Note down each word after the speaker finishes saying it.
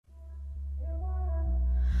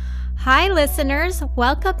Hi, listeners.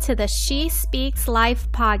 Welcome to the She Speaks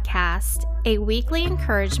Life podcast, a weekly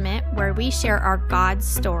encouragement where we share our God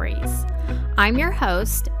stories. I'm your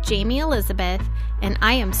host, Jamie Elizabeth, and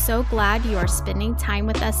I am so glad you are spending time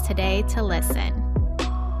with us today to listen.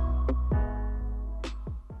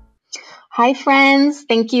 Hi, friends.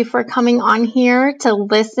 Thank you for coming on here to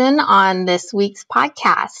listen on this week's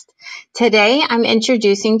podcast. Today, I'm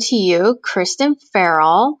introducing to you Kristen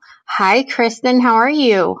Farrell. Hi, Kristen. How are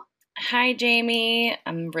you? Hi, Jamie.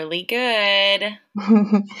 I'm really good.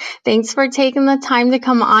 Thanks for taking the time to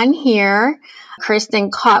come on here. Kristen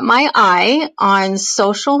caught my eye on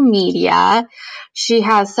social media. She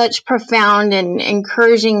has such profound and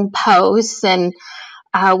encouraging posts, and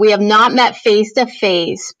we have not met face to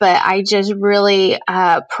face, but I just really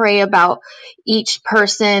pray about each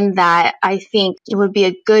person that I think it would be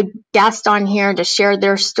a good guest on here to share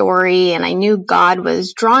their story. And I knew God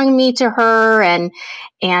was drawing me to her,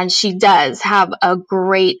 and she does have a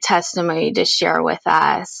great testimony to share with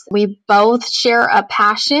us. We both share a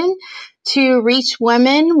passion to reach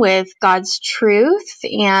women with God's truth,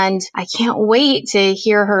 and I can't wait to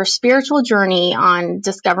hear her spiritual journey on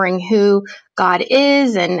discovering who God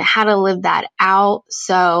is and how to live that out.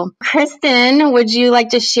 So, Kristen, would you like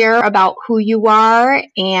to share about who you are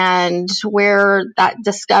and where that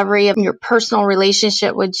discovery of your personal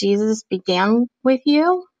relationship with Jesus began with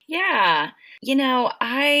you? Yeah.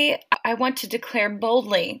 I want to declare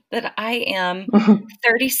boldly that I am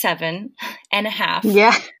 37 and a half.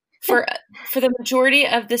 Yeah. For the majority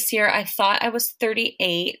of this year, I thought I was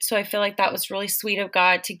 38. So I feel like that was really sweet of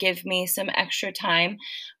God to give me some extra time.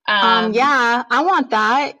 Yeah, I want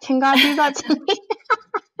that. Can God do that to me?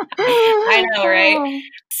 I know, right?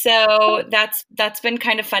 So that's been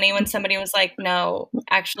kind of funny when somebody was like, "No,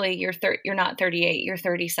 actually, you're not 38, you're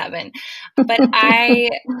 37." But I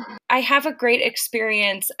have a great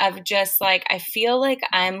experience of just like, I feel like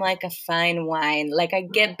I'm like a fine wine. Like I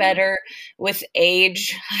get better with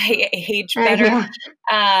age. I age better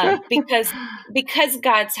because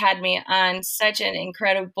God's had me on such an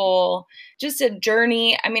incredible, just a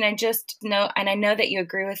journey. I mean, I just know, and I know that you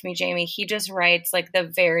agree with me, Jamie, he just writes like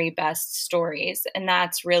the very best stories. And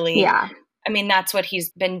that's really, I mean, that's what he's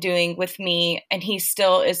been doing with me. And he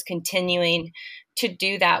still is continuing to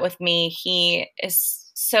do that with me. He is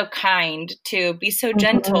so kind to be so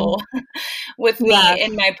gentle with me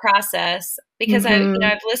in my process, because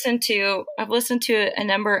I've listened to a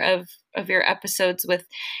number of your episodes with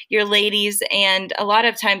your ladies, and a lot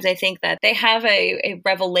of times I think that they have a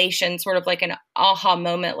revelation, sort of like an aha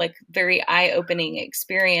moment, like very eye-opening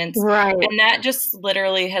experience. Right. And that just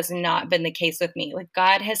literally has not been the case with me. Like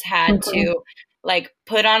God has had to like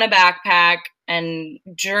put on a backpack and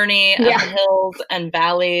journey up hills and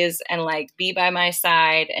valleys and like be by my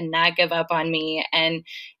side and not give up on me. And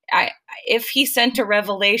if he sent a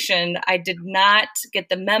revelation, I did not get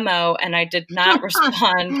the memo and I did not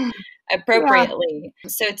respond appropriately.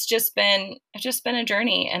 So it's just been a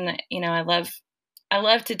journey. And, I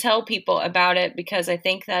love to tell people about it, because I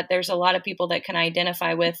think that there's a lot of people that can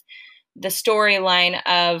identify with the storyline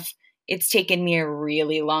of, it's taken me a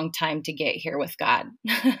really long time to get here with God.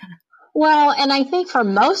 Well, and I think for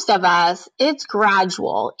most of us, it's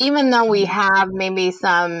gradual, even though we have maybe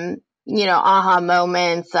some, aha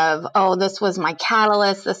moments of, oh, this was my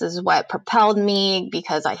catalyst. This is what propelled me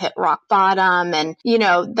because I hit rock bottom. And,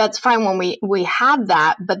 that's fine when we have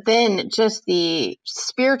that. But then just the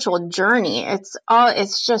spiritual journey,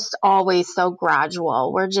 it's just always so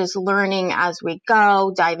gradual. We're just learning as we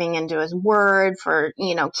go, diving into his word for,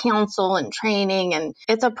 counsel and training. And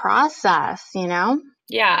it's a process,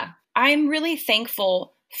 Yeah. I'm really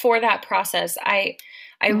thankful for that process. I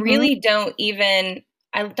really don't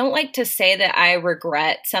I don't like to say that I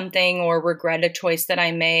regret something or regret a choice that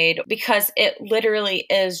I made, because it literally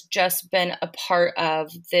is just been a part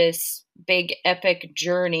of this big epic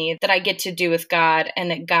journey that I get to do with God, and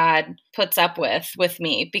that God puts up with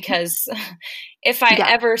me. Because if I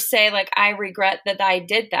ever say like, I regret that I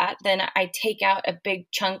did that, then I take out a big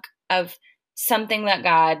chunk of something that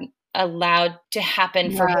God allowed to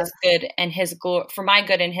happen for his good and his glory, for my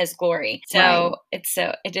good and his glory. So it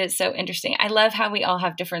is so interesting. I love how we all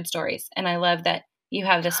have different stories, and I love that you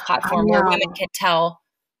have this platform where women can tell,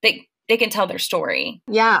 they can tell their story.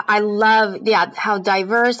 Yeah, I love how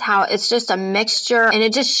diverse, how it's just a mixture, and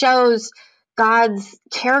it just shows God's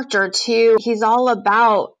character too. He's all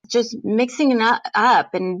about just mixing it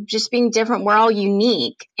up and just being different. We're all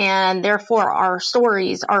unique, and therefore our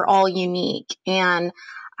stories are all unique. And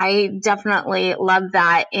I definitely love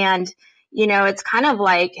that. And, it's kind of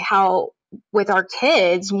like how with our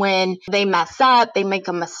kids, when they mess up, they make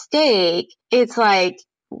a mistake, it's like,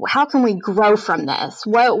 how can we grow from this?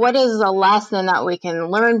 What is a lesson that we can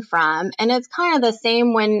learn from? And it's kind of the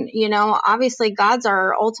same when, obviously God's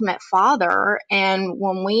our ultimate father. And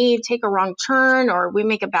when we take a wrong turn or we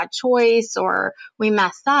make a bad choice or we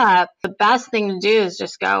mess up, the best thing to do is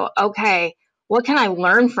just go, okay, what can I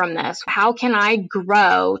learn from this? How can I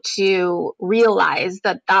grow to realize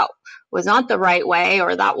that was not the right way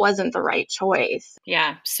or that wasn't the right choice?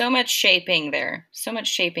 Yeah, so much shaping there. So much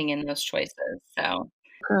shaping in those choices. So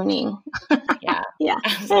pruning. Yeah, yeah,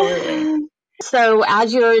 absolutely. So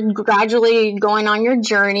as you're gradually going on your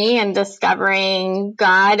journey and discovering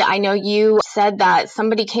God, I know you said that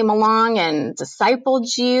somebody came along and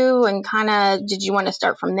discipled you and did you want to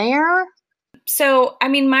start from there? So,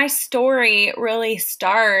 my story really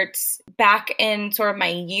starts back in sort of my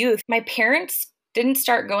youth. My parents didn't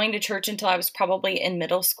start going to church until I was probably in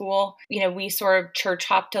middle school. We sort of church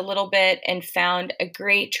hopped a little bit and found a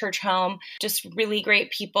great church home, just really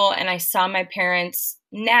great people. And I saw my parents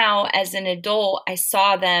now as an adult, I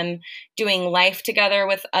saw them doing life together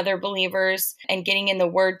with other believers and getting in the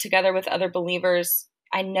word together with other believers.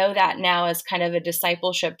 I know that now as kind of a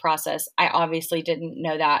discipleship process. I obviously didn't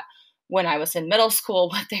know that when I was in middle school,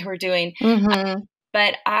 what they were doing. Mm-hmm.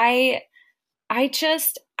 But I'm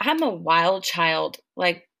a wild child.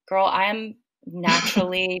 Like, girl, I'm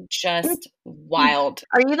naturally just wild.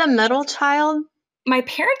 Are you the middle child? My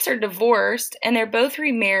parents are divorced and they're both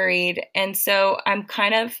remarried. And so I'm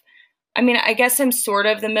I guess I'm sort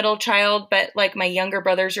of the middle child, but like my younger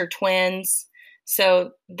brothers are twins.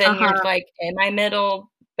 So then you're like, am I middle?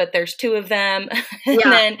 But there's two of them.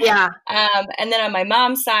 And then on my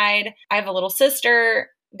mom's side, I have a little sister,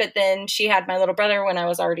 but then she had my little brother when I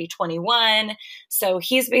was already 21. So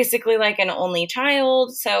he's basically like an only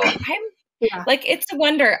child. So like, it's a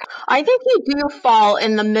wonder. I think you do fall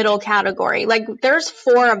in the middle category. Like there's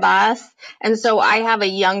 4 of us. And so I have a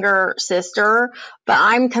younger sister, but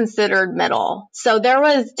I'm considered middle. So there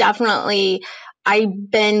was definitely, I've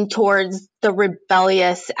been towards the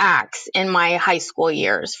rebellious acts in my high school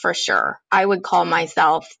years for sure. I would call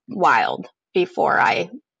myself wild before I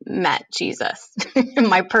met Jesus,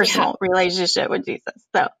 my personal relationship with Jesus.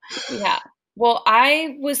 So, yeah. Well,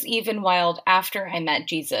 I was even wild after I met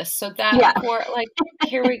Jesus. So that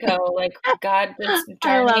here we go. Like God was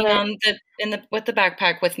journeying with the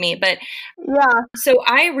backpack with me. But so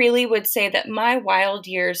I really would say that my wild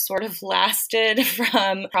years sort of lasted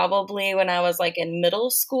from probably when I was like in middle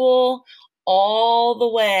school all the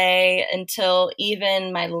way until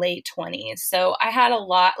even my late 20s. So I had a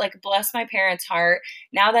lot, like, bless my parents' heart.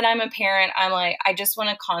 Now that I'm a parent, I'm like, I just want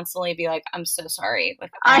to constantly be like, I'm so sorry.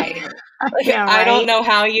 Like, I don't know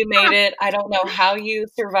how you made it. I don't know how you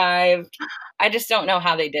survived. I just don't know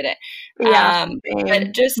how they did it. But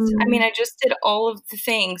just, I just did all of the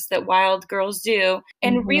things that wild girls do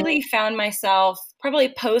and really found myself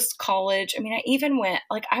probably post college.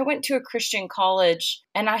 I went to a Christian college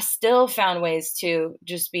and I still found ways to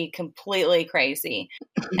just be completely crazy.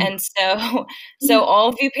 And so all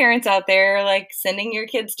of you parents out there, like sending your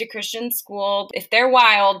kids to Christian school, if they're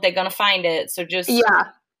wild, they're going to find it. So just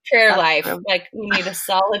prayer life. True. Like we need a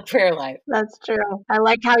solid prayer life. That's true. I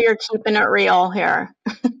like how you're keeping it real here.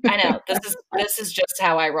 I know. This is just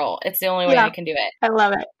how I roll. It's the only way I can do it. I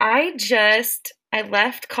love it. I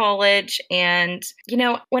left college and,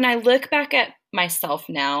 when I look back at myself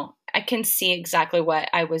now, I can see exactly what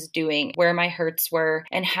I was doing, where my hurts were,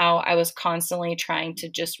 and how I was constantly trying to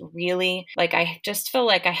just really, I just felt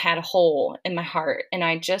like I had a hole in my heart. And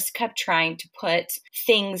I just kept trying to put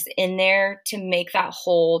things in there to make that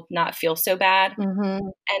hole not feel so bad. Mm-hmm.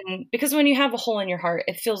 And because when you have a hole in your heart,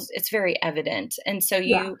 it's very evident. And so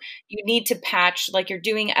you need to patch, you're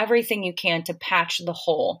doing everything you can to patch the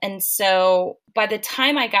hole. And so by the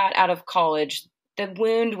time I got out of college, the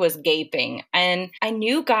wound was gaping and I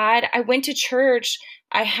knew God. I went to church.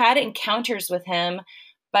 I had encounters with him,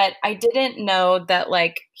 but I didn't know that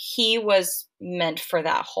he was meant for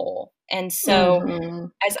that hole. And so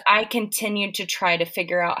as I continued to try to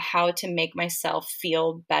figure out how to make myself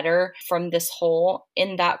feel better from this hole,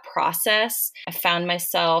 in that process, I found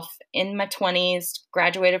myself in my 20s,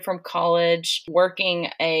 graduated from college, working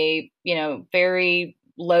a, very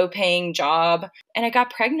low-paying job, and I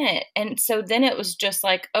got pregnant. And so then it was just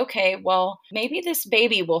like, okay, well, maybe this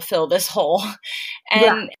baby will fill this hole.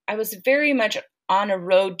 And I was very much on a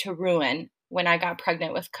road to ruin when I got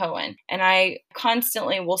pregnant with Cohen. And I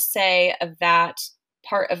constantly will say of that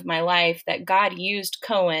part of my life that God used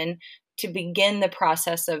Cohen to begin the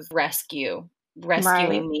process of rescuing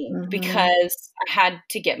me, because I had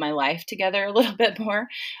to get my life together a little bit more,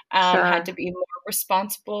 had to be more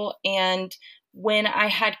responsible. And when I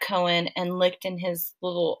had Cohen and looked in his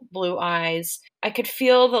little blue eyes, I could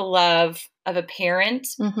feel the love of a parent.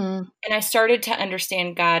 And I started to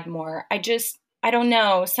understand God more. I don't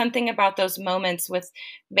know, something about those moments with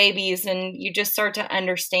babies, and you just start to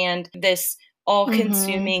understand this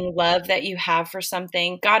all-consuming love that you have for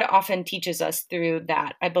something. God often teaches us through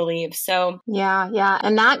that, I believe. So yeah.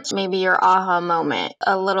 And that's maybe your aha moment,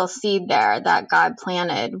 a little seed there that God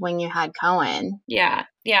planted when you had Cohen. Yeah,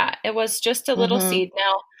 it was just a little seed.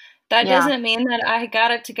 Now, that doesn't mean that I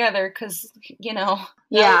got it together, because, that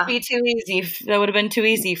would be too easy. That would have been too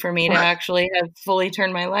easy for me to actually have fully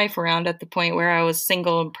turned my life around at the point where I was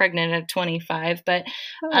single and pregnant at 25.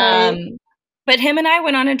 But him and I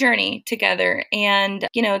went on a journey together, and,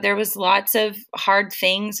 there was lots of hard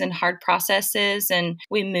things and hard processes. And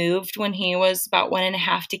we moved when he was about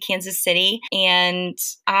 1.5 to Kansas City. And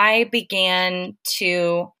I began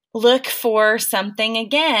to look for something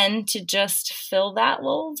again to just fill that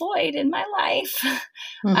little void in my life.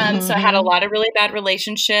 So I had a lot of really bad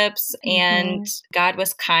relationships, and God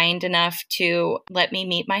was kind enough to let me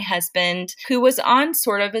meet my husband, who was on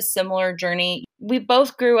sort of a similar journey. We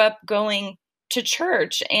both grew up going to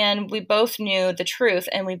church, and we both knew the truth,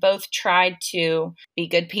 and we both tried to be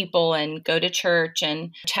good people and go to church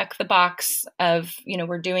and check the box of,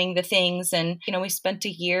 we're doing the things. And, we spent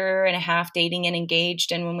 1.5 years dating and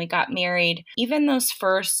engaged. And when we got married, even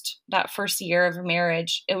that first year of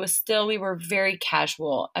marriage, it was still, we were very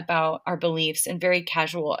casual about our beliefs and very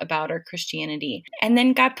casual about our Christianity. And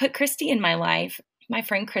then God put Christy in my life. My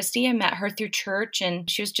friend Christy, I met her through church, and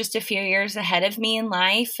she was just a few years ahead of me in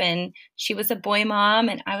life. And she was a boy mom,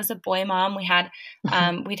 and I was a boy mom.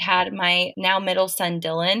 We'd had my now middle son,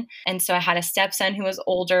 Dylan. And so I had a stepson who was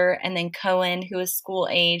older, and then Cohen, who was school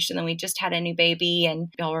aged. And then we just had a new baby. And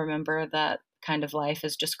y'all remember that kind of life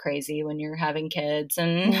is just crazy when you're having kids.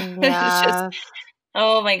 And it's just,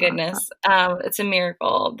 oh my goodness. It's a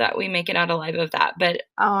miracle that we make it out alive of that. But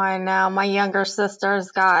I know. My younger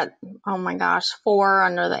sister's got, 4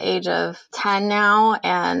 under the age of 10 now,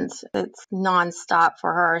 and it's nonstop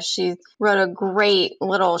for her. She wrote a great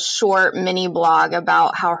little short mini blog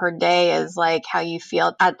about how her day is like how you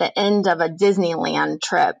feel at the end of a Disneyland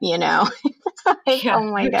trip, Oh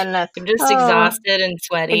my goodness. I'm just exhausted and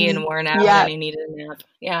sweaty and worn out, and you need a nap.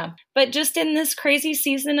 Yeah. But just in this crazy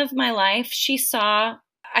season of my life,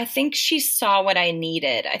 I think she saw what I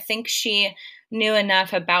needed. I think she knew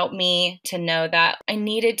enough about me to know that I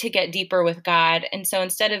needed to get deeper with God. And so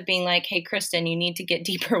instead of being like, hey, Kristen, you need to get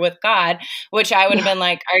deeper with God, which I would have been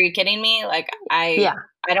like, are you kidding me? Like, I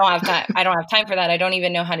don't have time. I don't have time for that. I don't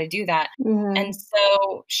even know how to do that. And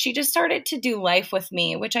so she just started to do life with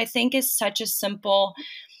me, which I think is such a simple,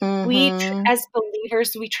 as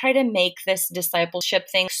believers, we try to make this discipleship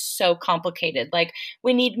thing so complicated. Like,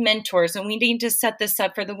 we need mentors, and we need to set this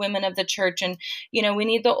up for the women of the church. And, we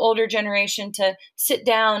need the older generation to sit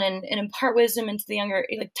down and impart wisdom into the younger,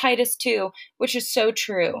 like Titus 2, which is so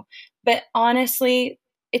true. But honestly,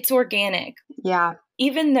 it's organic. Yeah.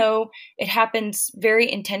 Even though it happens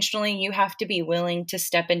very intentionally, you have to be willing to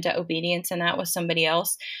step into obedience in that with somebody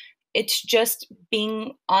else. It's just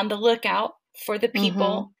being on the lookout for the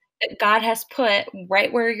people that God has put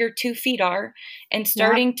right where your 2 feet are, and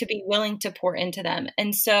starting to be willing to pour into them.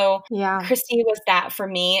 And so Christy was that for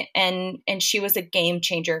me, and she was a game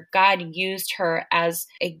changer. God used her as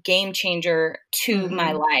a game changer to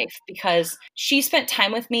my life, because she spent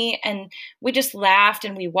time with me, and we just laughed,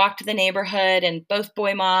 and we walked the neighborhood, and both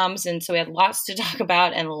boy moms. And so we had lots to talk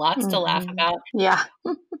about and lots to laugh about. Yeah.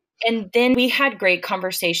 And then we had great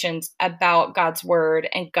conversations about God's word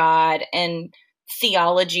and God and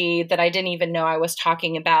theology that I didn't even know I was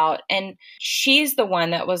talking about. And she's the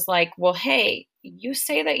one that was like, well, hey, you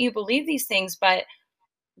say that you believe these things, but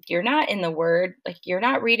you're not in the word. Like, you're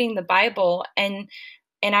not reading the Bible.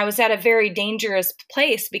 And I was at a very dangerous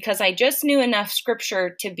place, because I just knew enough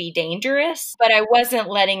scripture to be dangerous, but I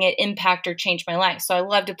wasn't letting it impact or change my life. So I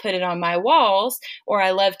love to put it on my walls, or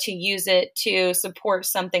I love to use it to support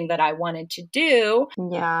something that I wanted to do,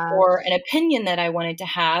 or an opinion that I wanted to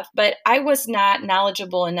have. But I was not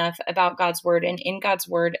knowledgeable enough about God's word and in God's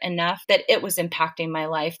word enough that it was impacting my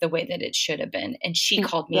life the way that it should have been. And she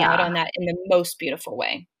called me out on that in the most beautiful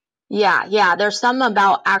way. Yeah. There's something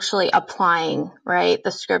about actually applying, right, the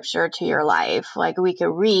scripture to your life. Like, we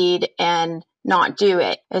could read and not do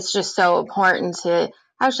it. It's just so important to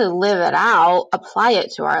actually live it out, apply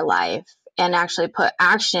it to our life, and actually put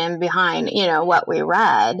action behind, what we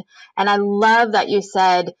read. And I love that you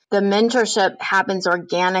said the mentorship happens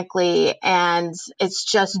organically, and it's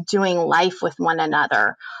just doing life with one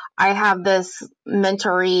another. I have this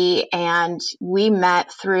mentoree, and we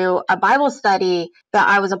met through a Bible study that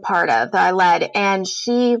I was a part of, that I led. And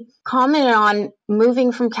she commented on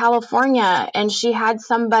moving from California, and she had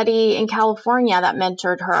somebody in California that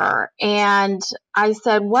mentored her. And I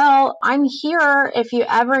said, well, I'm here if you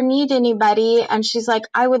ever need anybody. And she's like,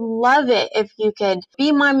 I would love it if you could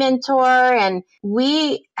be my mentor. And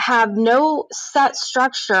we have no set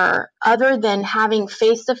structure other than having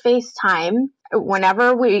face-to-face time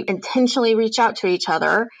whenever we intentionally reach out to each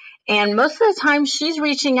other. And most of the time she's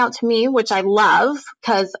reaching out to me, which I love,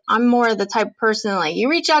 because I'm more the type of person like, you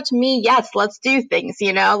reach out to me, yes, let's do things,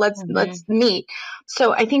 let's meet.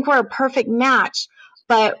 So I think we're a perfect match.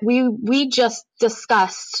 But we just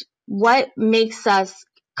discussed what makes us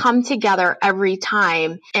come together every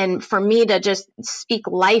time. And for me to just speak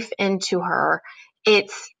life into her,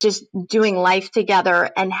 it's just doing life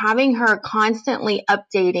together and having her constantly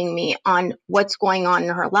updating me on what's going on in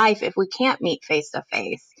her life if we can't meet face to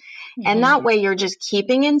face. And that way you're just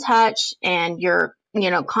keeping in touch, and you're,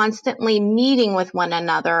 constantly meeting with one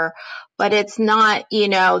another, but it's not,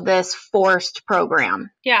 this forced program.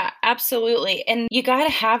 Yeah, absolutely. And you got to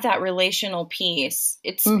have that relational piece.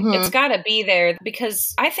 It's got to be there,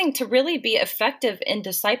 because I think to really be effective in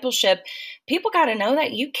discipleship, people got to know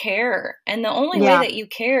that you care. And the only way that you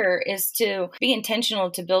care is to be intentional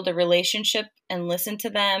to build a relationship and listen to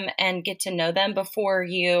them and get to know them before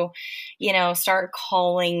you, start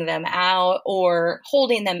calling them out or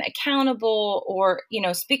holding them accountable or,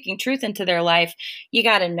 speaking truth into their life. You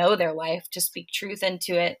got to know their life to speak truth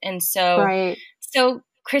into it. And so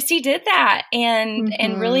Christy did that and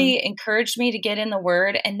really encouraged me to get in the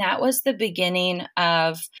Word. And that was the beginning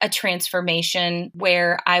of a transformation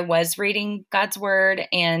where I was reading God's Word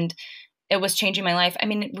and it was changing my life. I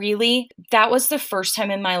mean, really, that was the first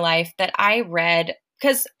time in my life that I read,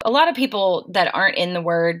 because a lot of people that aren't in the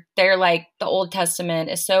Word, they're like, the Old Testament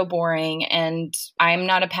is so boring and I'm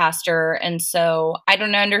not a pastor. And so I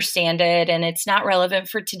don't understand it and it's not relevant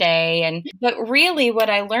for today. But really what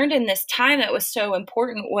I learned in this time that was so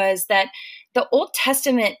important was that the Old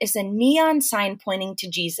Testament is a neon sign pointing to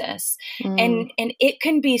Jesus. And it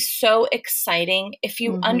can be so exciting if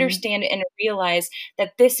you understand and realize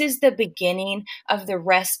that this is the beginning of the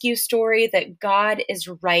rescue story that God is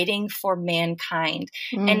writing for mankind.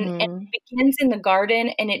 And it begins in the garden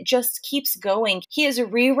and it just keeps going. He is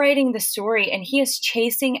rewriting the story and he is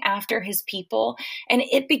chasing after his people. And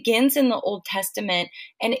it begins in the Old Testament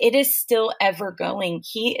and it is still ever going.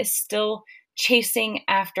 He is still chasing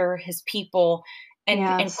after his people and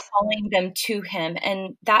calling them to him.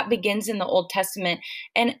 And that begins in the Old Testament.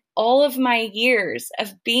 And all of my years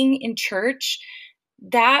of being in church,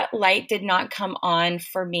 that light did not come on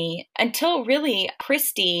for me until really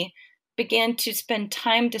Christy began to spend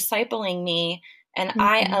time discipling me. And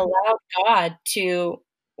I allowed God to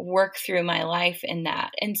work through my life in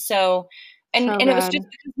that. And so, and it was just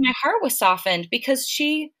because my heart was softened because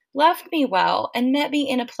she loved me well and met me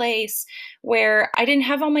in a place where I didn't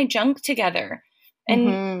have all my junk together. And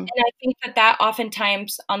I think that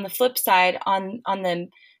oftentimes on the flip side, on the,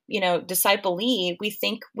 disciplee, we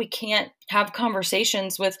think we can't have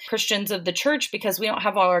conversations with Christians of the church because we don't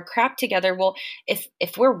have all our crap together. Well,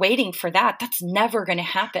 if we're waiting for that, that's never going to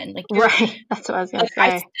happen. Like, right. That's what I was going to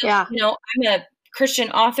say. I'm a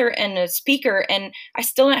Christian author and a speaker and I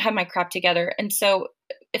still don't have my crap together. And so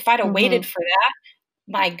if I'd have waited for that,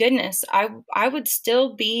 my goodness, I would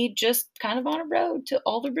still be just kind of on a road to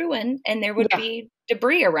all the ruin and there would be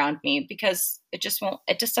debris around me because it just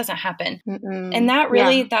doesn't happen. And that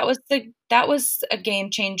really, that was a game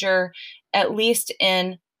changer, at least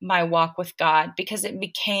in my walk with God, because it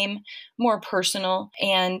became more personal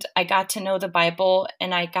and I got to know the Bible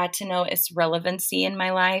and I got to know its relevancy in my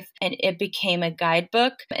life. And it became a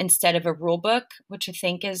guidebook instead of a rule book, which I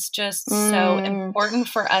think is just so important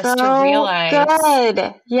for us to realize.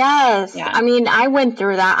 Good. Yes. Yeah. I mean, I went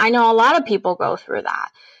through that. I know a lot of people go through that.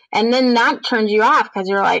 And then that turns you off because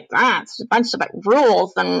you're like, it's a bunch of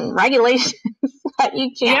rules and regulations that you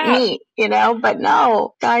can't meet, but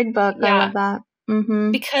no, guidebook, I love that.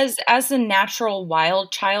 Because as a natural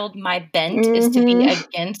wild child, my bent is to be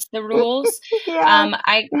against the rules.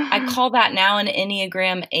 I call that now an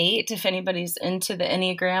Enneagram 8. If anybody's into the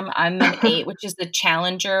Enneagram, I'm an 8, which is the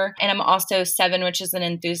challenger. And I'm also 7, which is an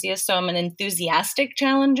enthusiast. So I'm an enthusiastic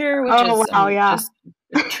challenger, which is just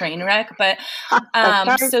a train wreck. But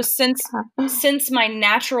so since my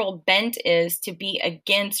natural bent is to be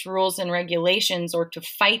against rules and regulations or to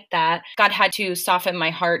fight that, God had to soften my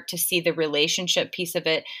heart to see the relationship piece of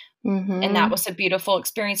it. And that was a beautiful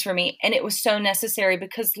experience for me. And it was so necessary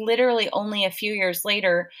because literally only a few years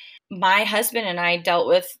later, my husband and I dealt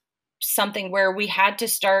with something where we had to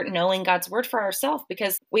start knowing God's word for ourselves,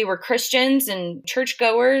 because we were Christians and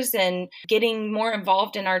churchgoers and getting more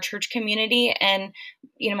involved in our church community. And,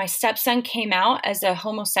 my stepson came out as a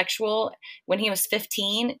homosexual when he was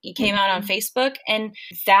 15. He came out on Facebook, and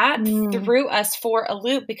that threw us for a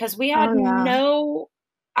loop because we had no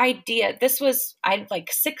idea. This was like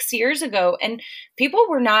 6 years ago, and people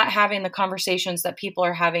were not having the conversations that people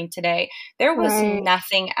are having today. There was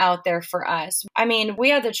nothing out there for us. I mean, we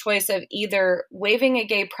had the choice of either waving a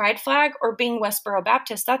gay pride flag or being Westboro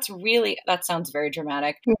Baptist. That sounds very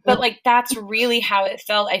dramatic, but like, that's really how it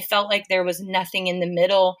felt. I felt like there was nothing in the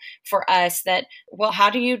middle for us. That, well, how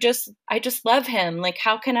do you I just love him. Like,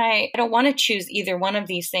 how can I don't want to choose either one of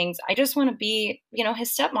these things. I just want to be,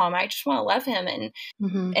 his stepmom. I just want to love him.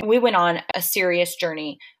 And we went on a serious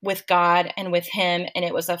journey with God and with him. And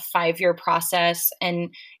it was a 5-year process,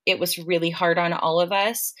 and it was really hard on all of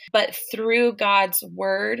us. But through God's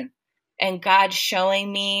word and God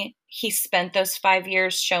showing me, he spent those 5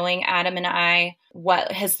 years showing Adam and I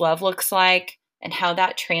what his love looks like and how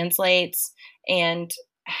that translates, and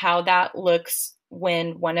how that looks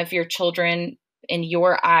when one of your children in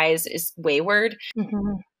your eyes is wayward.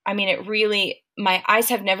 I mean, it really, my eyes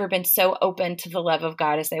have never been so open to the love of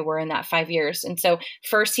God as they were in that 5 years. And so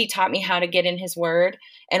first he taught me how to get in his word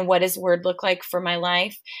and what his word looked like for my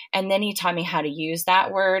life. And then he taught me how to use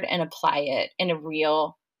that word and apply it in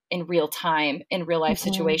real time, in real life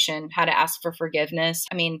situation, how to ask for forgiveness.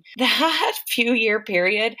 I mean, that few year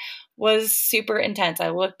period was super intense. I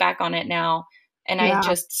look back on it now, and I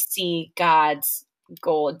just see God's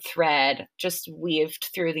gold thread just weaved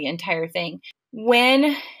through the entire thing.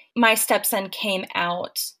 When my stepson came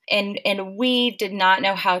out, and we did not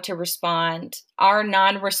know how to respond, our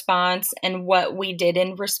non-response and what we did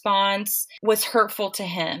in response was hurtful to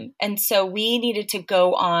him. And so we needed to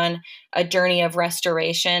go on a journey of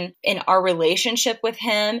restoration in our relationship with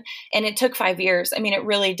him. And it took 5 years. I mean, it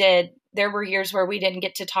really did. There were years where we didn't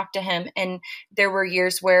get to talk to him. And there were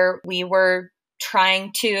years where we were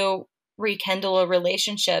trying to rekindle a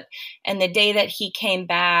relationship. And the day that he came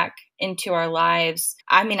back into our lives,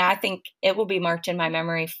 I mean, I think it will be marked in my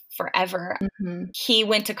memory forever. He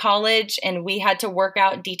went to college, and we had to work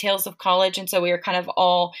out details of college. And so we were kind of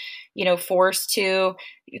all, forced to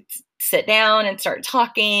sit down and start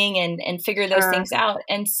talking and figure those things out.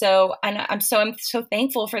 And so, I'm so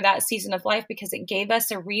thankful for that season of life, because it gave us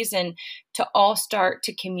a reason to all start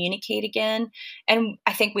to communicate again. And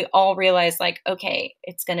I think we all realized, like, okay,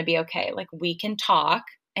 it's going to be okay. Like, we can talk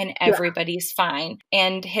and everybody's fine.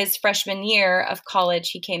 And his freshman year of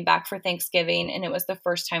college, he came back for Thanksgiving, and it was the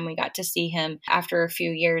first time we got to see him after a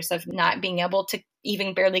few years of not being able to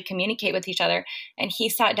even barely communicate with each other. And he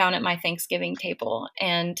sat down at my Thanksgiving table.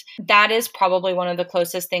 And that is probably one of the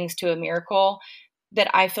closest things to a miracle that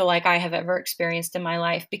I feel like I have ever experienced in my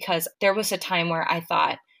life, because there was a time where I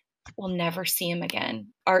thought, we'll never see him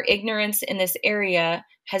again. Our ignorance in this area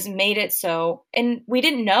has made it so. And we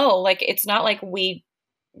didn't know, like, it's not like we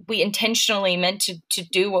intentionally meant to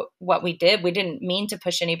do what we did. We didn't mean to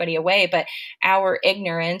push anybody away, but our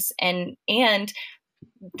ignorance and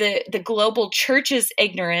the global church's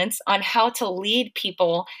ignorance on how to lead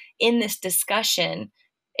people in this discussion,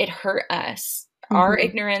 it hurt us. Our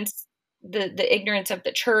ignorance, the ignorance of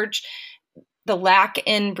the church, the lack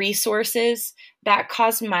in resources, that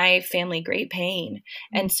caused my family great pain.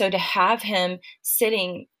 And so to have him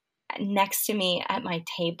sitting next to me at my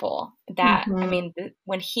table, that, I mean,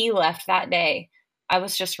 when he left that day, I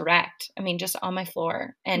was just wrecked. I mean, just on my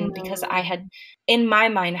floor. And because I had, in my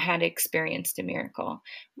mind, had experienced a miracle,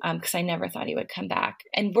 because I never thought he would come back.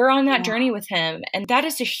 And we're on that journey with him. And that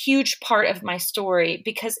is a huge part of my story,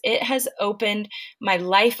 because it has opened my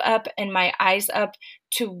life up and my eyes up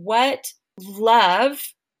to what love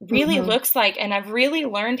really looks like. And I've really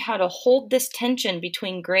learned how to hold this tension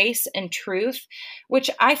between grace and truth, which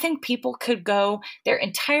I think people could go their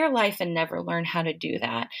entire life and never learn how to do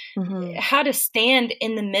that. How to stand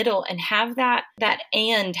in the middle and have that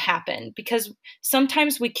and happen, because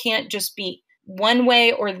sometimes we can't just be one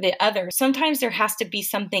way or the other. Sometimes there has to be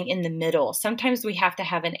something in the middle. Sometimes we have to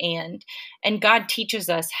have an and God teaches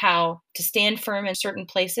us how to stand firm in certain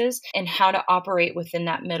places and how to operate within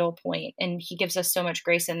that middle point. And he gives us so much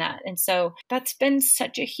grace in that. And so that's been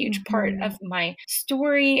such a huge part of my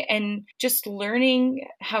story, and just learning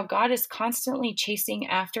how God is constantly chasing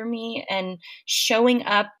after me and showing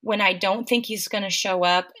up when I don't think he's going to show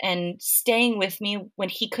up, and staying with me when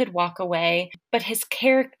he could walk away. But his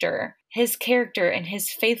character his character and his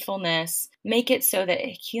faithfulness make it so that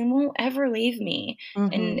he won't ever leave me,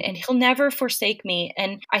 and he'll never forsake me.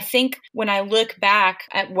 And I think when I look back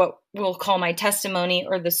at what we'll call my testimony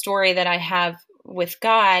or the story that I have with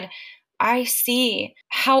God, I see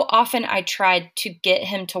how often I tried to get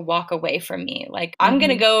him to walk away from me. Like, I'm going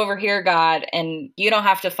to go over here, God, and you don't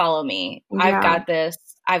have to follow me. Yeah. I've got this.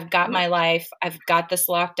 I've got my life. I've got this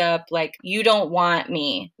locked up. Like, you don't want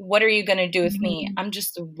me. What are you going to do with me? I'm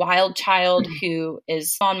just a wild child who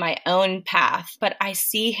is on my own path. But I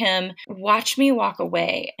see him watch me walk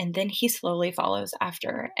away, and then he slowly follows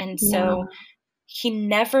after. And so he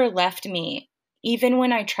never left me, even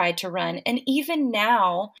when I tried to run. And even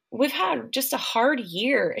now, we've had just a hard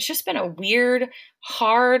year. It's just been a weird,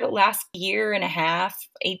 hard last year and a half,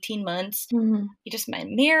 18 months. Just my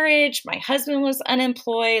marriage, my husband was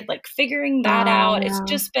unemployed, like figuring that out. It's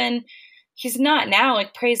just been, he's not now,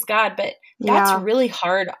 like, praise God, but that's really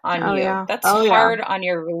hard on you. That's hard on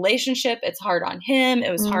your relationship. It's hard on him.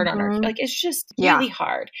 It was hard on our, like, it's just really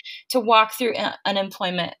hard to walk through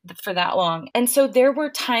unemployment for that long. And so there were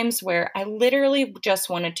times where I literally just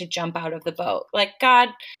wanted to jump out of the boat. Like, God,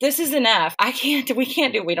 this is enough.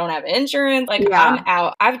 We don't have insurance. Like, I'm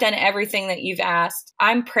out. I've done everything that you've asked.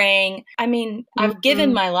 I'm praying. I mean, I've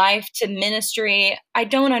given my life to ministry. I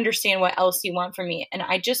don't understand what else you want from me. And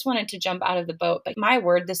I just wanted to jump out of the boat. But my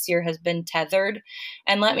word this year has been tethered.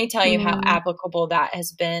 And let me tell you how applicable that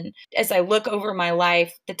has been. As I look over my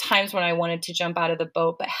life, the times when I wanted to jump out of the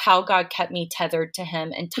boat, but how God kept me tethered to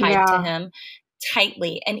him and tied to him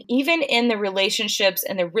tightly. And even in the relationships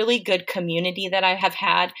and the really good community that I have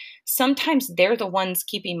had, sometimes they're the ones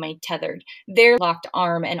keeping me tethered. They're locked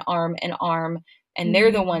arm in arm in arm. And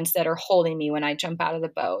they're the ones that are holding me when I jump out of the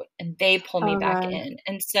boat, and they pull me back in.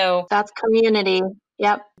 And so that's community.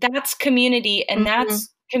 Yep. That's community. And that's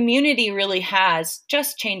community really has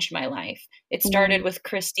just changed my life. It started with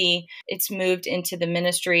Christy. It's moved into the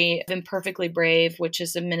ministry of Imperfectly Brave, which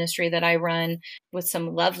is a ministry that I run with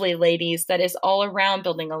some lovely ladies that is all around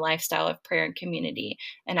building a lifestyle of prayer and community.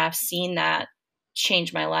 And I've seen that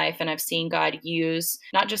change my life. And I've seen God use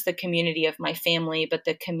not just the community of my family, but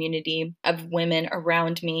the community of women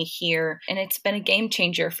around me here. And it's been a game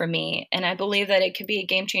changer for me. And I believe that it could be a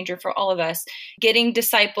game changer for all of us. Getting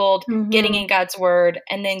discipled, getting in God's word,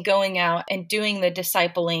 and then going out and doing the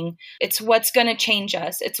discipling. It's what's going to change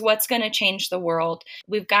us. It's what's going to change the world.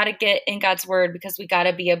 We've got to get in God's word because we got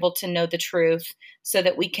to be able to know the truth so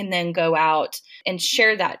that we can then go out and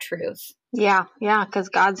share that truth. Yeah, because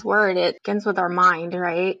God's word, it begins with our mind,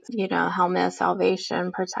 right? You know, helmet of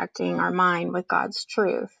salvation, protecting our mind with God's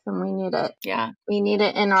truth. And we need it. Yeah. We need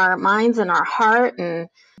it in our minds and our heart. And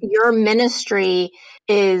your ministry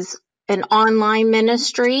is an online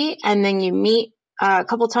ministry, and then you meet a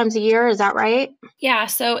couple times a year. Is that right? Yeah.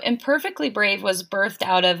 So Imperfectly Brave was birthed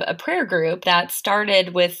out of a prayer group that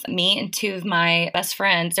started with me and two of my best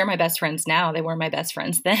friends. They're my best friends now. They were my best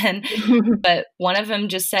friends then. But one of them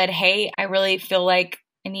just said, hey, I really feel like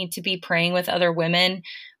I need to be praying with other women.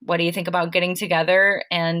 What do you think about getting together?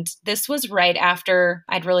 And this was right after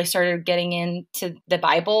I'd really started getting into the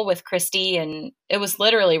Bible with Christy. And it was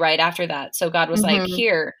literally right after that. So God was like,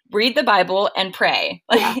 here, read the Bible and pray.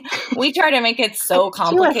 Like, we try to make it so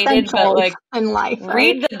complicated, but like, in life, right?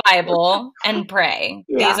 Read the Bible and pray.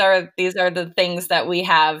 These are the things that we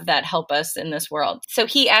have that help us in this world. So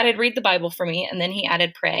he added read the Bible for me, and then he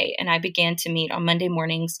added pray. And I began to meet on Monday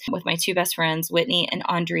mornings with my two best friends, Whitney and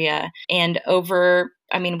Andrea. And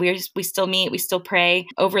we still meet, we still pray.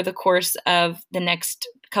 Over the course of the next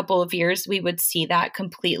couple of years, we would see that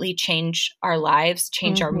completely change our lives,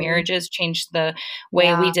 change our marriages, change the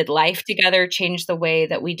way we did life together, change the way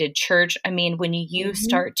that we did church. I mean, when you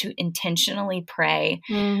start to intentionally pray,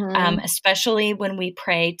 especially when we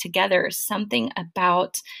pray together, something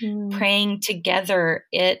about praying together,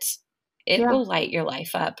 it will light your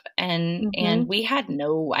life up. And we had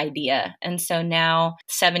no idea. And so now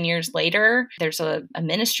 7 years later, there's a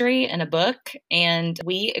ministry and a book, and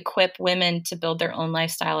we equip women to build their own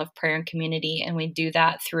lifestyle of prayer and community. And we do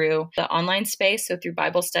that through the online space, so through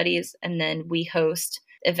Bible studies. And then we host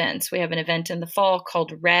events. We have an event in the fall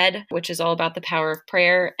called Red, which is all about the power of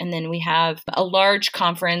prayer. And then we have a large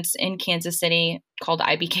conference in Kansas City called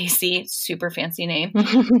IBKC, super fancy name.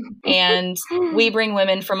 And we bring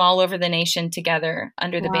women from all over the nation together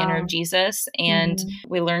under the banner of Jesus. And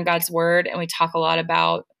we learn God's word, and we talk a lot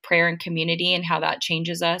about prayer and community and how that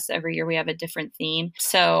changes us. Every year we have a different theme.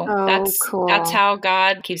 So that's how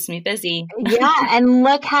God keeps me busy. Yeah. And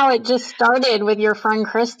look how it just started with your friend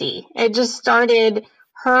Christy. It just started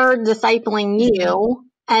her discipling you.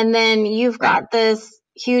 And then you've got this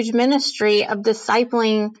huge ministry of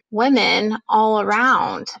discipling women all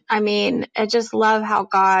around. I mean, I just love how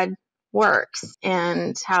God works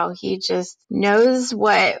and how he just knows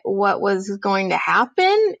what was going to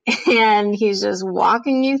happen, and he's just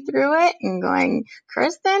walking you through it and going,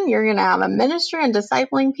 Kristen, you're going to have a ministry and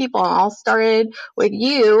discipling people. And all started with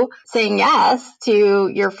you saying yes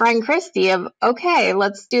to your friend Christy of, okay,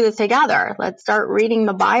 let's do this together. Let's start reading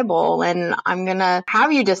the Bible, and I'm going to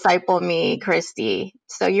have you disciple me, Christy.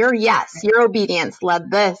 So your obedience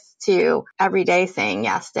led this to every day saying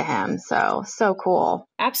yes to him. So cool.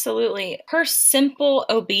 Absolutely. Her simple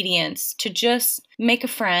obedience to just make a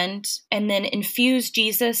friend and then infuse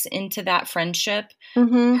Jesus into that friendship,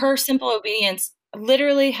 her simple obedience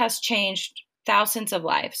literally has changed thousands of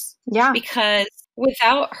lives. Yeah. Because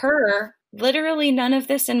without her, literally none of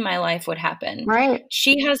this in my life would happen. Right.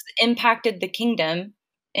 She has impacted the kingdom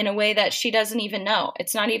in a way that she doesn't even know.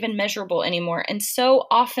 It's not even measurable anymore. And so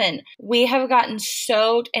often we have gotten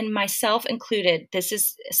so, and myself included, this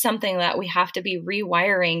is something that we have to be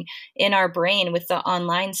rewiring in our brain with the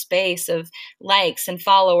online space of likes and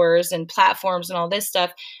followers and platforms and all this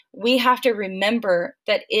stuff. We have to remember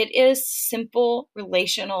that it is simple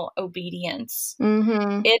relational obedience.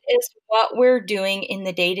 It is what we're doing in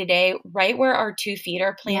the day-to-day, right where our 2 feet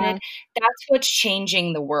are planted. Yeah. That's what's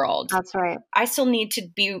changing the world. That's right. I still need to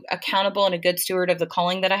be accountable and a good steward of the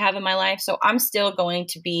calling that I have in my life. So I'm still going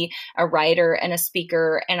to be a writer and a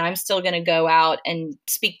speaker, and I'm still going to go out and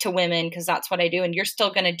speak to women because that's what I do. And you're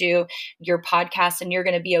still going to do your podcast and you're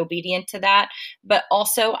going to be obedient to that. But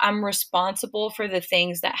also I'm responsible for the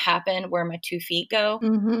things that happen where my 2 feet go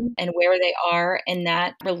and where they are. And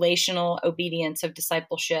that relational obedience of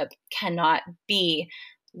discipleship cannot be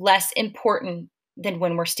less important than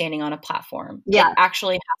when we're standing on a platform. Yeah. It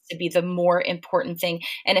actually has to be the more important thing.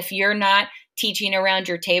 And if you're not teaching around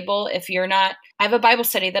your table, if you're not, I have a Bible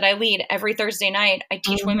study that I lead every Thursday night. I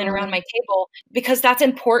teach women around my table because that's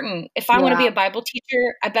important. If I want to be a Bible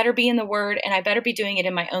teacher, I better be in the Word and I better be doing it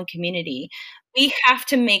in my own community. We have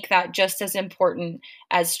to make that just as important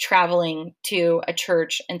as traveling to a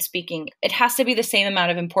church and speaking. It has to be the same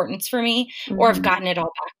amount of importance for me, or I've gotten it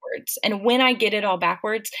all backwards. And when I get it all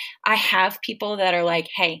backwards, I have people that are like,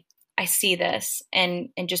 hey, I see this and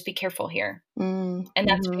just be careful here. And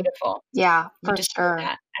that's beautiful. Yeah, for sure.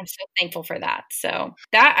 I'm so thankful for that. So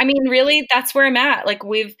that, I mean, really, that's where I'm at. Like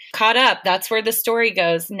we've caught up. That's where the story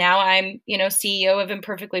goes. Now I'm, CEO of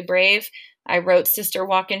Imperfectly Brave. I wrote Sister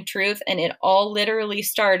Walk in Truth, and it all literally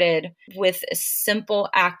started with a simple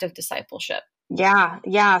act of discipleship.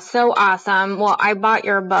 Yeah. So awesome. Well, I bought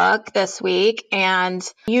your book this week and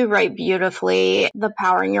you write beautifully, The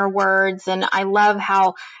Power in Your Words. And I love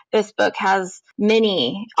how this book has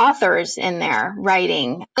many authors in there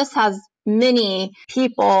writing. This has many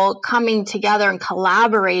people coming together and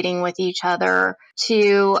collaborating with each other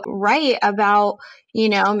to write about,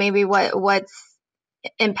 maybe what's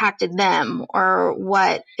impacted them or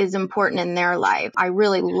what is important in their life. I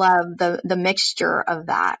really love the mixture of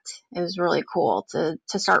that. It was really cool to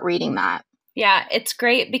start reading that. Yeah, it's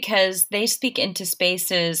great because they speak into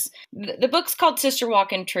spaces. The book's called Sister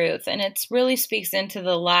Walk in Truth, and it really speaks into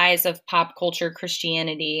the lies of pop culture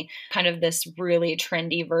Christianity, kind of this really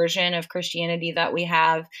trendy version of Christianity that we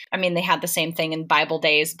have. I mean, they had the same thing in Bible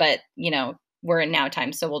days, but, we're in now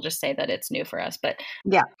time, so we'll just say that it's new for us. But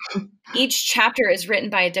yeah, each chapter is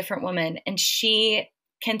written by a different woman, and she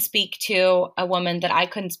can speak to a woman that I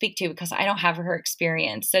couldn't speak to because I don't have her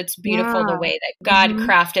experience. So it's beautiful the way that God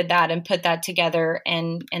crafted that and put that together,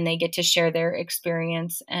 and they get to share their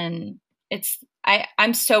experience. And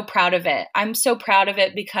I'm so proud of it. I'm so proud of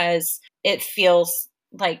it because it feels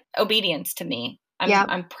like obedience to me.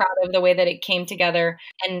 I'm proud of the way that it came together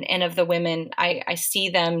and of the women. I see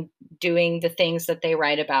them doing the things that they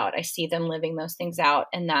write about. I see them living those things out.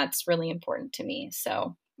 And that's really important to me.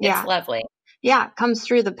 So it's lovely. Yeah, it comes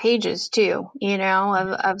through the pages too,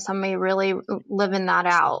 of somebody really living that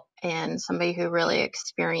out and somebody who really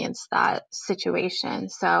experienced that situation.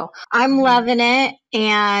 So I'm loving it.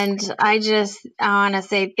 And I want to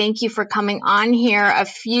say thank you for coming on here. A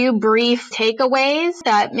few brief takeaways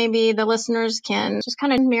that maybe the listeners can just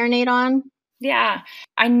kind of marinate on. Yeah,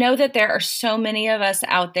 I know that there are so many of us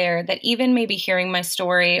out there that even maybe hearing my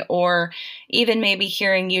story or even maybe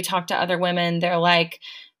hearing you talk to other women, they're like,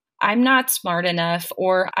 I'm not smart enough,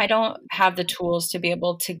 or I don't have the tools to be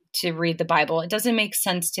able to read the Bible. It doesn't make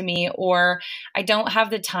sense to me, or I don't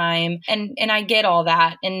have the time. And I get all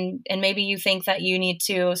that. And maybe you think that you need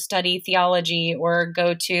to study theology or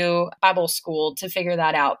go to Bible school to figure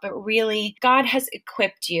that out. But really, God has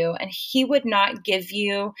equipped you, and He would not give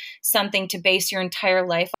you something to base your entire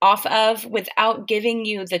life off of without giving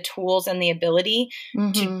you the tools and the ability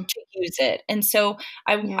to use it. And so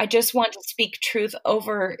I just want to speak truth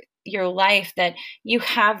over your life, that you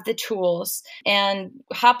have the tools. And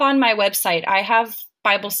hop on my website. I have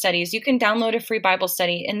Bible studies. You can download a free Bible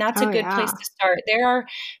study, and that's a good place to start. There are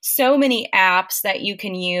so many apps that you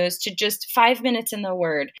can use to just 5 minutes in the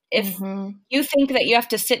Word. If you think that you have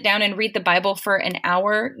to sit down and read the Bible for an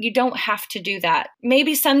hour, you don't have to do that.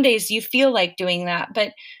 Maybe some days you feel like doing that,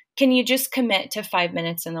 but can you just commit to 5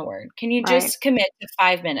 minutes in the Word? Can you just commit to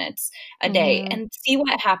 5 minutes a day and see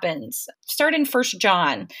what happens? Start in 1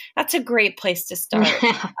 John. That's a great place to start.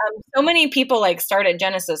 So many people start at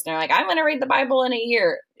Genesis and they're like, I'm going to read the Bible in a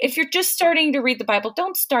year. If you're just starting to read the Bible,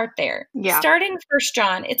 don't start there. Start in 1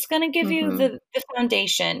 John. It's going to give you the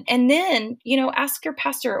foundation. And then, ask your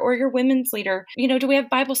pastor or your women's leader, do we have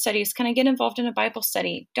Bible studies? Can I get involved in a Bible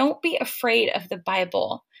study? Don't be afraid of the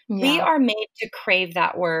Bible. We are made to crave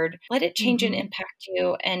that word. Let it change and impact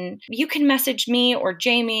you. And you can message me or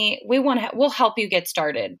Jamie. We'll help you get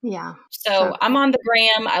started. Yeah. So I'm on the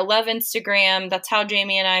gram. I love Instagram. That's how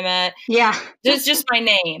Jamie and I met. Yeah. It's just my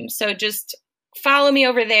name. So just follow me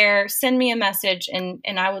over there, send me a message, and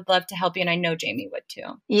I would love to help you. And I know Jamie would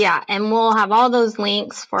too. Yeah. And we'll have all those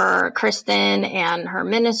links for Kristen and her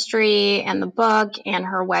ministry and the book and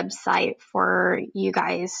her website for you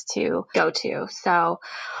guys to go to. So,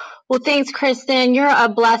 well, thanks, Kristen. You're a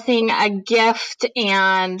blessing, a gift,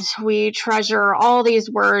 and we treasure all these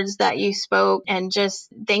words that you spoke. And just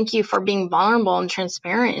thank you for being vulnerable and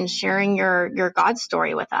transparent and sharing your God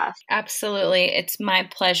story with us. Absolutely. It's my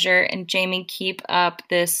pleasure. And Jamie, keep up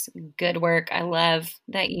this good work. I love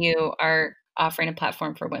that you are offering a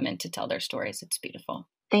platform for women to tell their stories. It's beautiful.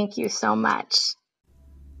 Thank you so much.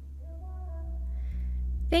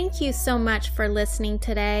 Thank you so much for listening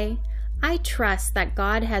today. I trust that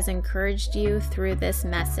God has encouraged you through this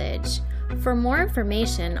message. For more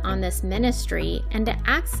information on this ministry and to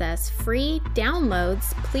access free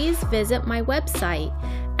downloads, please visit my website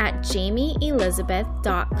at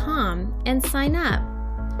jamieelizabeth.com and sign up.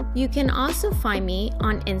 You can also find me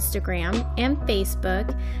on Instagram and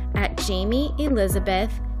Facebook at Jamie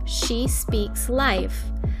Elizabeth She Speaks Life.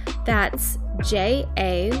 That's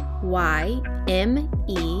JAYME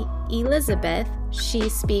Elizabeth She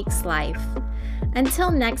Speaks Life.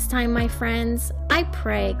 Until next time, my friends, I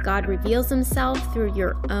pray God reveals Himself through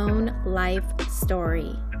your own life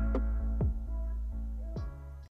story.